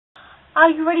Are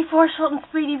you ready for a short and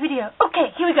speedy video?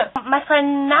 Okay, here we go. My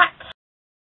friend Nat,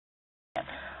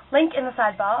 link in the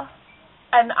sidebar,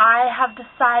 and I have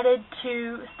decided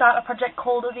to start a project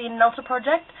called the Anellta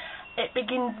Project. It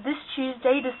begins this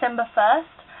Tuesday, December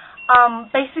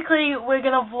 1st. Basically, we're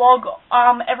going to vlog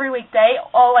every weekday,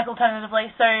 or like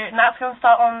alternatively. So Nat's going to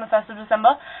start on the 1st of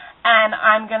December, and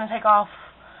I'm going to take off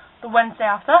the Wednesday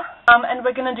after. And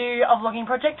we're going to do a vlogging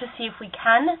project to see if we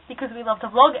can, because we love to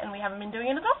vlog and we haven't been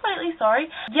doing it enough lately, sorry.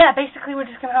 Yeah, basically we're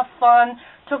just going to have fun,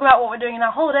 talk about what we're doing in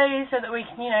our holidays so that we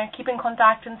can, you know, keep in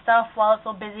contact and stuff while it's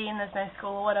all busy and there's no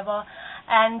school or whatever.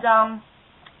 And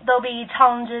there'll be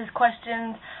challenges,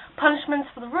 questions, punishments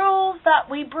for the rules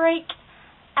that we break.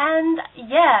 And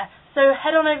yeah, so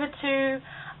head on over to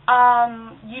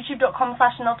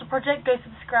youtube.com/Anellta Project, go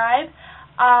subscribe.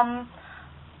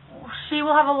 She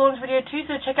will have a launch video too,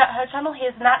 so check out her channel.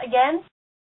 Here's Nat again,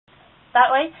 that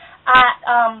way, at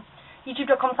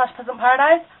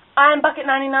youtube.com/PleasantParadise. I'm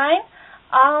Bucket99.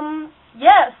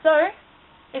 Yeah, so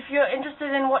if you're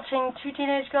interested in watching two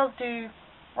teenage girls do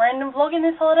random vlogging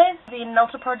this holidays, the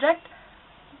Anellta Project.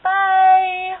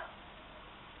 Bye!